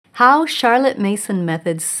How Charlotte Mason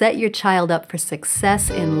methods set your child up for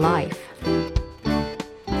success in life.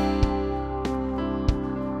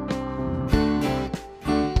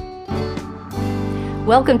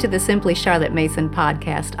 Welcome to the Simply Charlotte Mason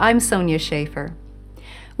podcast. I'm Sonia Schaefer.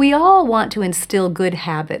 We all want to instill good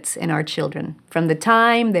habits in our children, from the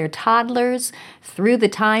time they're toddlers through the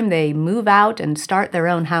time they move out and start their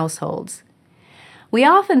own households. We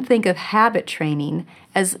often think of habit training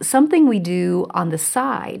as something we do on the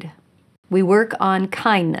side. We work on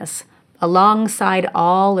kindness alongside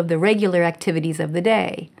all of the regular activities of the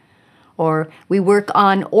day. Or we work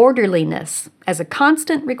on orderliness as a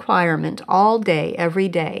constant requirement all day, every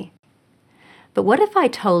day. But what if I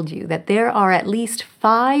told you that there are at least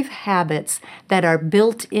 5 habits that are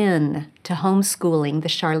built in to homeschooling the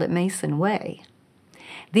Charlotte Mason way?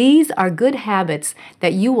 These are good habits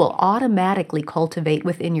that you will automatically cultivate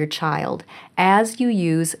within your child as you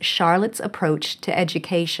use Charlotte's approach to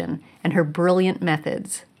education and her brilliant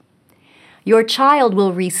methods. Your child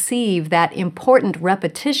will receive that important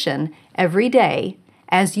repetition every day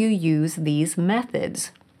as you use these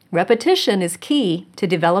methods. Repetition is key to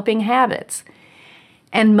developing habits.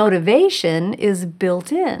 And motivation is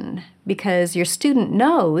built in because your student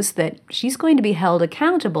knows that she's going to be held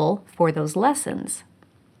accountable for those lessons.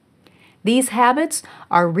 These habits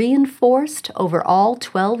are reinforced over all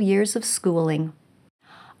 12 years of schooling.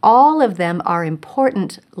 All of them are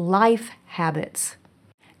important life habits,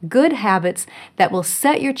 good habits that will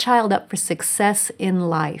set your child up for success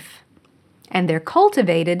in life. And they're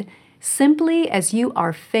cultivated simply as you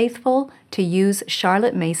are faithful to use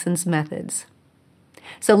Charlotte Mason's methods.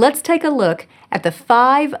 So let's take a look at the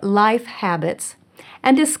 5 life habits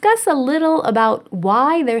and discuss a little about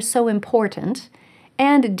why they're so important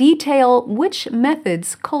and detail which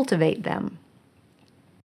methods cultivate them.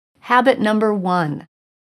 Habit number 1,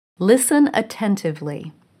 listen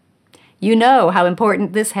attentively. You know how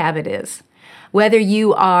important this habit is. Whether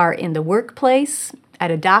you are in the workplace, at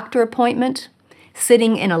a doctor appointment,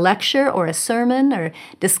 sitting in a lecture or a sermon, or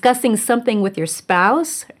discussing something with your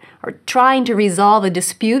spouse, or trying to resolve a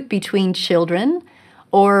dispute between children,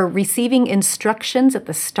 or receiving instructions at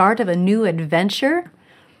the start of a new adventure,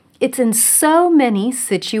 it's in so many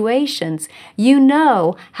situations. You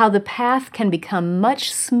know how the path can become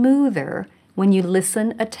much smoother when you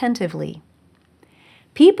listen attentively.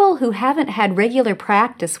 People who haven't had regular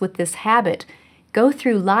practice with this habit go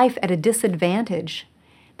through life at a disadvantage.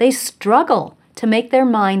 They struggle to make their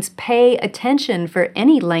minds pay attention for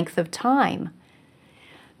any length of time.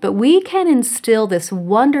 But we can instill this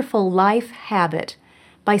wonderful life habit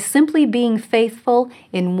by simply being faithful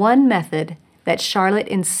in one method that Charlotte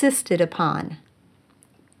insisted upon.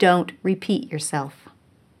 Don't repeat yourself.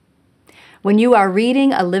 When you are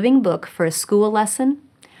reading a living book for a school lesson,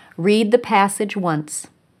 read the passage once.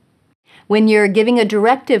 When you're giving a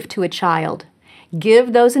directive to a child,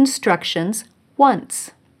 give those instructions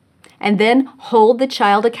once. And then hold the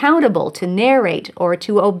child accountable to narrate or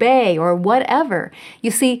to obey or whatever.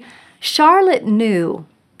 You see, Charlotte knew,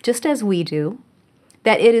 just as we do,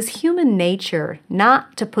 that it is human nature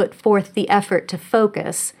not to put forth the effort to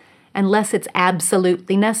focus unless it's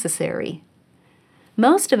absolutely necessary.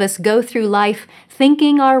 Most of us go through life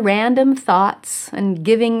thinking our random thoughts and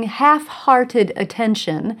giving half-hearted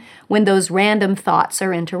attention when those random thoughts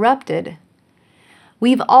are interrupted.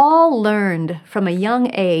 We've all learned from a young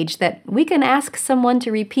age that we can ask someone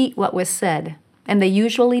to repeat what was said, and they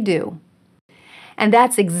usually do. And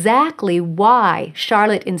that's exactly why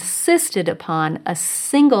Charlotte insisted upon a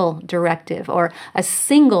single directive or a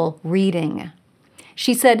single reading.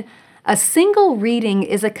 She said, a single reading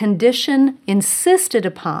is a condition insisted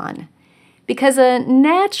upon because a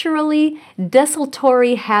naturally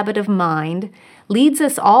desultory habit of mind leads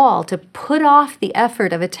us all to put off the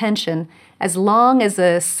effort of attention as long as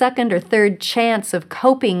a second or third chance of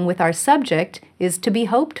coping with our subject is to be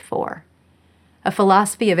hoped for. A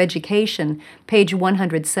Philosophy of Education, page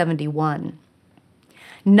 171.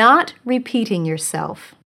 Not repeating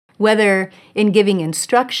yourself, whether in giving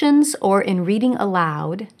instructions or in reading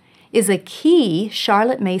aloud, is a key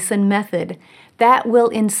Charlotte Mason method that will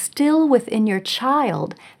instill within your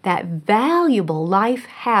child that valuable life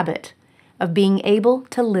habit of being able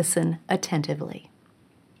to listen attentively.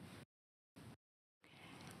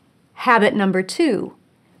 Habit number 2,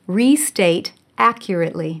 restate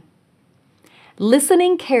accurately.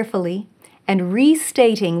 Listening carefully and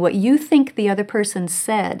restating what you think the other person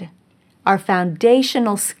said are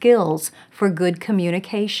foundational skills for good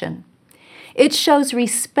communication. It shows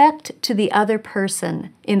respect to the other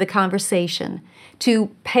person in the conversation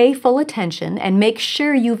to pay full attention and make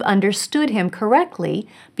sure you've understood him correctly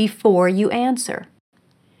before you answer.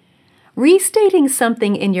 Restating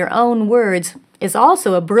something in your own words is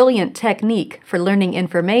also a brilliant technique for learning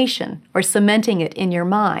information or cementing it in your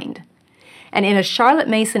mind. And in a Charlotte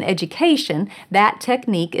Mason education, that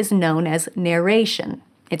technique is known as narration.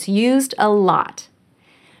 It's used a lot.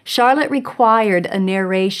 Charlotte required a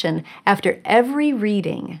narration after every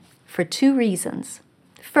reading for 2 reasons.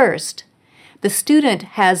 First, the student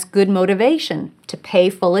has good motivation to pay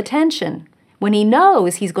full attention when he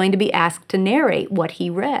knows he's going to be asked to narrate what he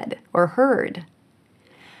read or heard.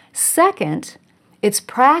 Second, it's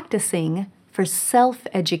practicing for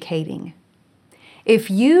self-educating.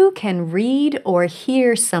 If you can read or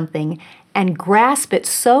hear something and grasp it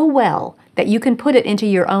so well that you can put it into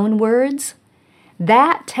your own words,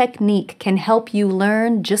 that technique can help you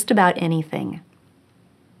learn just about anything.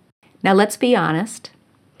 Now let's be honest.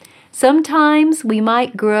 Sometimes we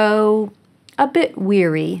might grow a bit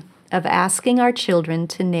weary of asking our children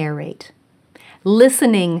to narrate.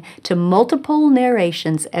 Listening to multiple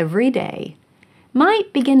narrations every day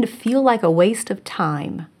might begin to feel like a waste of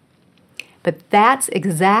time. But that's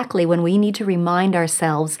exactly when we need to remind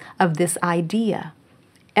ourselves of this idea.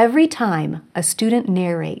 Every time a student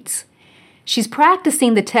narrates, she's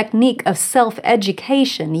practicing the technique of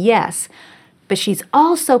self-education, yes, but she's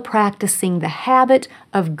also practicing the habit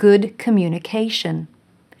of good communication.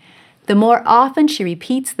 The more often she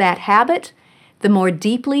repeats that habit, the more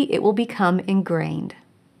deeply it will become ingrained.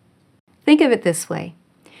 Think of it this way.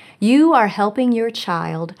 You are helping your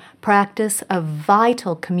child practice a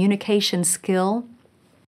vital communication skill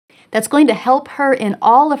that's going to help her in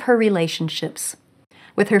all of her relationships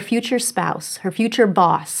with her future spouse, her future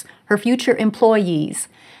boss, her future employees,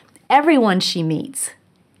 everyone she meets.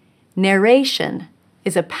 Narration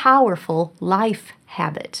is a powerful life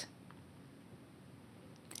habit.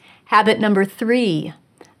 Habit number 3,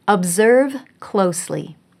 observe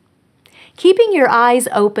closely. Keeping your eyes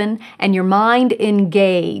open and your mind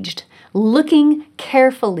engaged, looking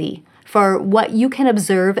carefully for what you can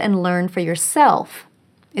observe and learn for yourself,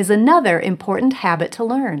 is another important habit to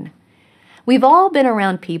learn. We've all been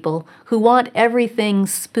around people who want everything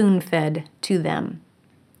spoon-fed to them.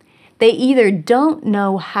 They either don't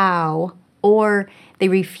know how or they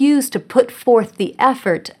refuse to put forth the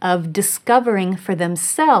effort of discovering for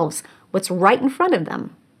themselves what's right in front of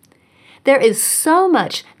them. There is so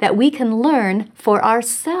much that we can learn for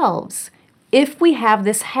ourselves if we have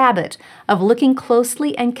this habit of looking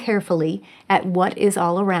closely and carefully at what is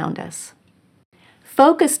all around us.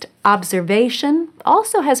 Focused observation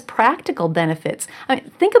also has practical benefits.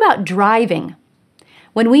 Think about driving.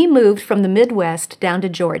 When we moved from the Midwest down to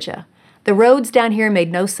Georgia, the roads down here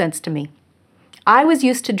made no sense to me. I was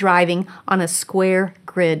used to driving on a square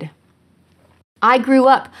grid. I grew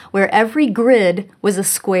up where every grid was a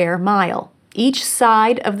square mile. Each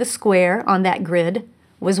side of the square on that grid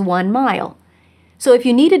was 1 mile. So if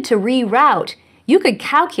you needed to reroute, you could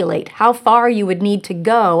calculate how far you would need to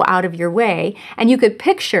go out of your way, and you could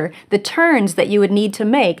picture the turns that you would need to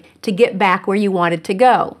make to get back where you wanted to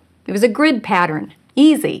go. It was a grid pattern.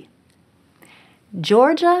 Easy.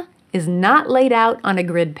 Georgia is not laid out on a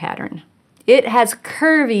grid pattern. It has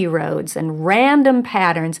curvy roads and random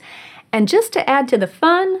patterns. And just to add to the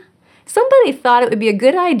fun, somebody thought it would be a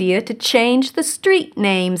good idea to change the street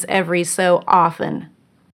names every so often.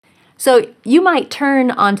 So you might turn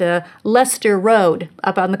onto Lester Road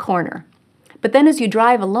up on the corner, but then as you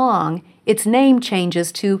drive along, its name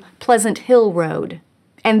changes to Pleasant Hill Road,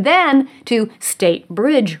 and then to State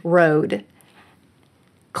Bridge Road.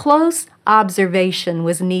 Close observation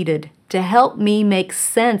was needed to help me make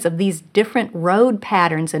sense of these different road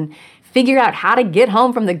patterns and figure out how to get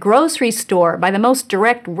home from the grocery store by the most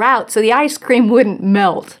direct route so the ice cream wouldn't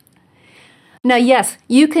melt. Now, yes,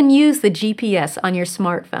 you can use the GPS on your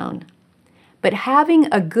smartphone, but having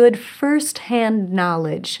a good first-hand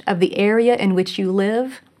knowledge of the area in which you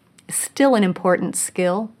live is still an important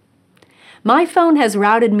skill. My phone has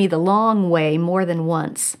routed me the long way more than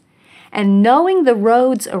once, and knowing the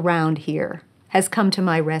roads around here has come to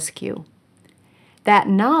my rescue. That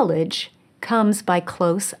knowledge comes by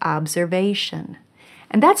close observation.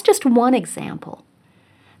 And that's just one example.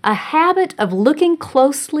 A habit of looking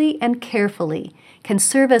closely and carefully can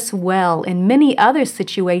serve us well in many other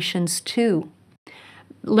situations too.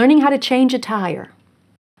 Learning how to change a tire,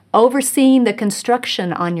 overseeing the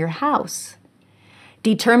construction on your house,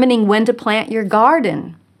 determining when to plant your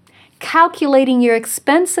garden, calculating your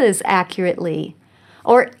expenses accurately,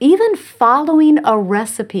 or even following a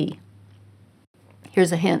recipe.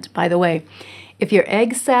 Here's a hint, by the way. If your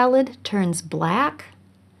egg salad turns black,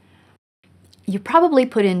 you probably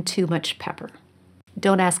put in too much pepper.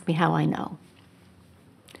 Don't ask me how I know.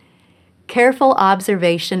 Careful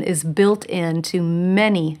observation is built into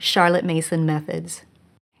many Charlotte Mason methods.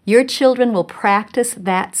 Your children will practice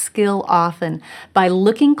that skill often by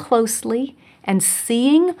looking closely and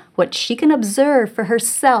seeing what she can observe for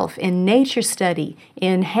herself in nature study,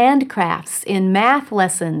 in handcrafts, in math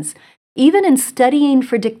lessons, even in studying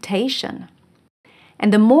for dictation.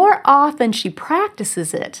 And the more often she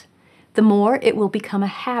practices it, the more it will become a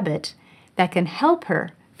habit that can help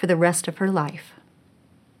her for the rest of her life.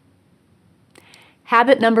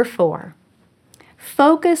 Habit number 4,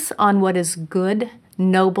 focus on what is good,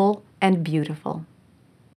 noble, and beautiful.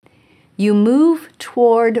 You move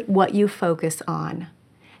toward what you focus on.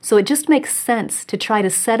 So it just makes sense to try to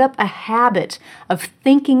set up a habit of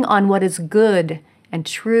thinking on what is good and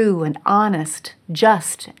true and honest,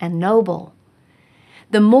 just and noble.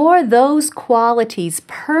 The more those qualities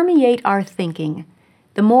permeate our thinking,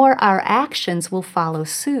 the more our actions will follow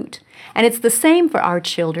suit. And it's the same for our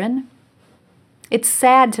children. It's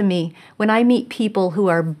sad to me when I meet people who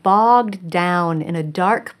are bogged down in a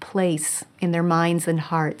dark place in their minds and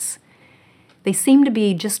hearts. They seem to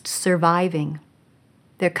be just surviving.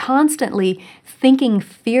 They're constantly thinking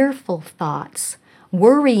fearful thoughts,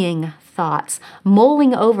 worrying thoughts,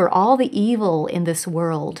 mulling over all the evil in this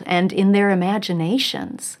world and in their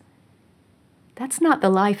imaginations. That's not the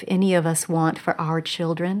life any of us want for our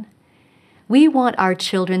children. We want our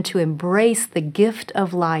children to embrace the gift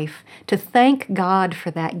of life, to thank God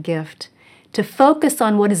for that gift, to focus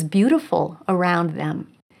on what is beautiful around them,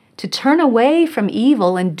 to turn away from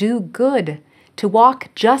evil and do good, to walk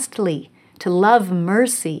justly, to love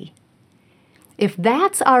mercy. If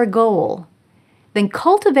that's our goal, then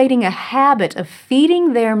cultivating a habit of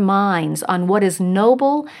feeding their minds on what is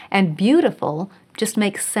noble and beautiful just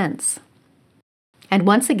makes sense. And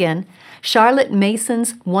once again, Charlotte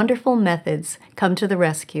Mason's wonderful methods come to the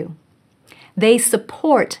rescue. They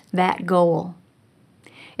support that goal.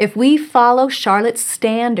 If we follow Charlotte's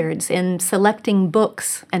standards in selecting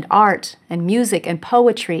books and art and music and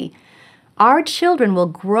poetry, our children will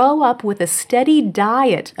grow up with a steady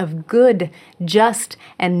diet of good, just,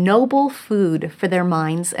 and noble food for their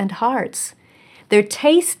minds and hearts. Their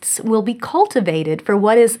tastes will be cultivated for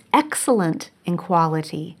what is excellent in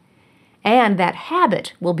quality, and that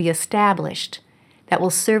habit will be established that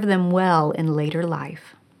will serve them well in later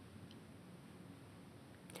life.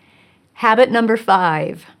 Habit number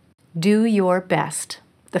 5, do your best,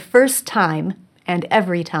 the first time and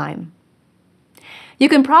every time. You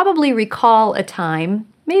can probably recall a time,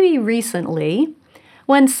 maybe recently,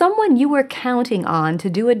 when someone you were counting on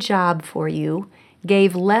to do a job for you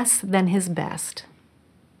gave less than his best.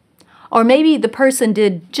 Or maybe the person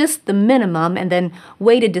did just the minimum and then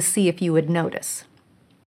waited to see if you would notice.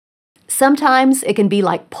 Sometimes it can be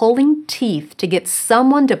like pulling teeth to get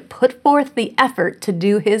someone to put forth the effort to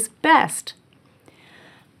do his best.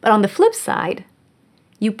 But on the flip side,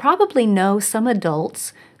 you probably know some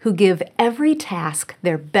adults who give every task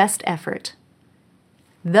their best effort.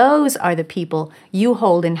 Those are the people you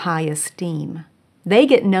hold in high esteem. They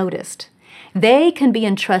get noticed. They can be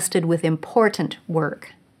entrusted with important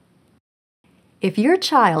work. If your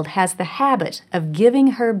child has the habit of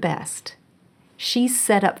giving her best, she's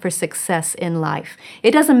set up for success in life. It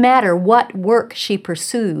doesn't matter what work she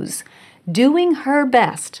pursues. Doing her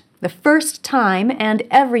best the first time and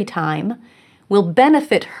every time will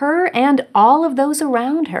benefit her and all of those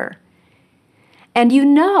around her. And you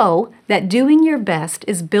know that doing your best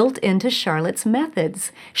is built into Charlotte's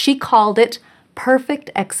methods. She called it perfect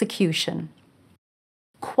execution.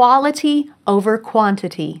 Quality over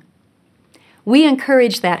quantity. We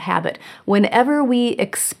encourage that habit whenever we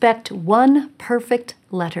expect one perfect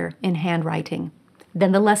letter in handwriting.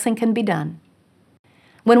 Then the lesson can be done.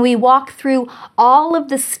 When we walk through all of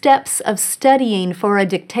the steps of studying for a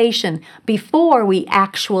dictation before we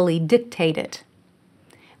actually dictate it.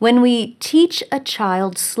 When we teach a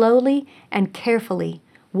child slowly and carefully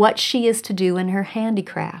what she is to do in her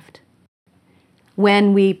handicraft.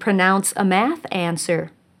 When we pronounce a math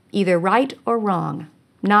answer, either right or wrong,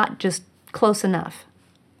 not just close enough.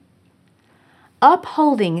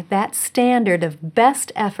 Upholding that standard of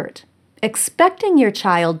best effort, expecting your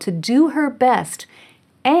child to do her best,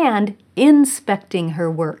 and inspecting her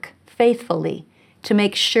work faithfully to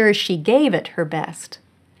make sure she gave it her best.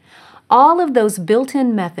 All of those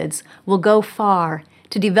built-in methods will go far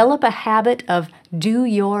to develop a habit of do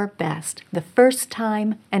your best the first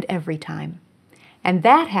time and every time. And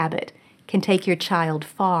that habit can take your child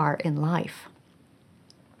far in life.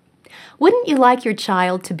 Wouldn't you like your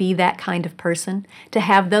child to be that kind of person, to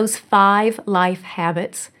have those 5 life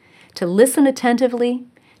habits, to listen attentively,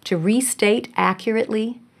 to restate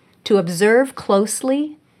accurately, to observe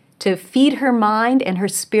closely, to feed her mind and her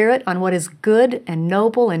spirit on what is good and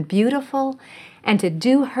noble and beautiful, and to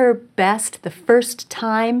do her best the first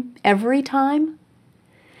time, every time?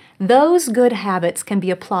 Those good habits can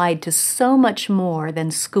be applied to so much more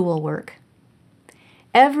than schoolwork.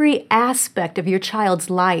 Every aspect of your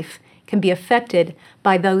child's life can be affected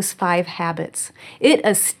by those 5 habits. It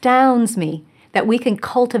astounds me that we can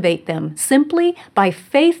cultivate them simply by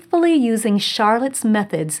faithfully using Charlotte's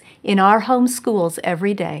methods in our home schools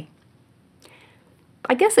every day.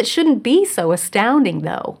 I guess it shouldn't be so astounding,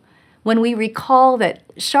 though, when we recall that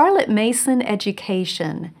Charlotte Mason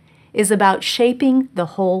education is about shaping the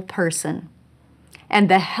whole person, and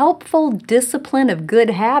the helpful discipline of good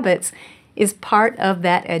habits is part of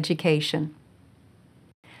that education.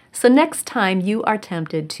 So next time you are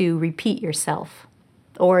tempted to repeat yourself,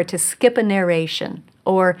 or to skip a narration,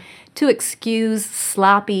 or to excuse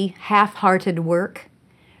sloppy, half-hearted work,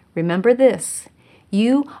 remember this: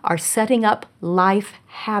 you are setting up life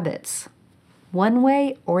habits, one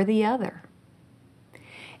way or the other.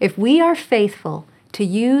 If we are faithful to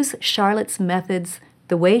use Charlotte's methods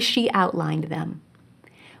the way she outlined them,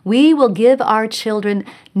 we will give our children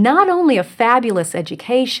not only a fabulous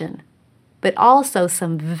education, but also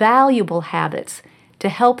some valuable habits to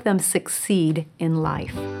help them succeed in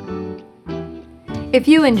life. If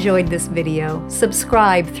you enjoyed this video,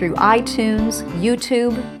 subscribe through iTunes,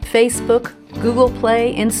 YouTube, Facebook, Google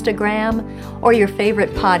Play, Instagram, or your favorite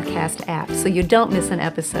podcast app so you don't miss an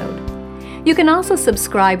episode. You can also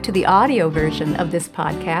subscribe to the audio version of this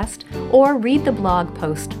podcast or read the blog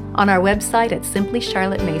post on our website at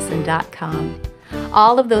simplycharlottemason.com.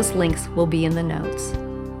 All of those links will be in the notes.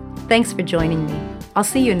 Thanks for joining me. I'll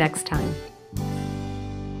see you next time.